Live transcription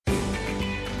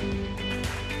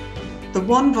The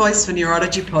One Voice for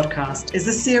Neurology podcast is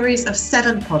a series of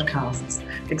 7 podcasts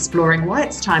exploring why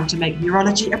it's time to make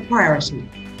neurology a priority,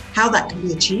 how that can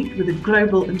be achieved with a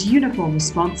global and uniform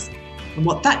response, and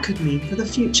what that could mean for the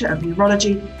future of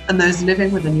neurology and those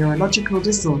living with a neurological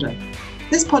disorder.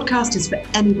 This podcast is for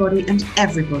anybody and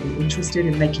everybody interested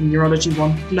in making neurology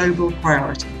one global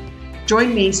priority.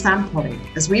 Join me, Sam Polly,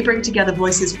 as we bring together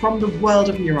voices from the world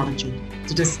of neurology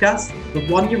to discuss the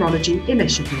One Neurology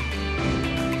initiative.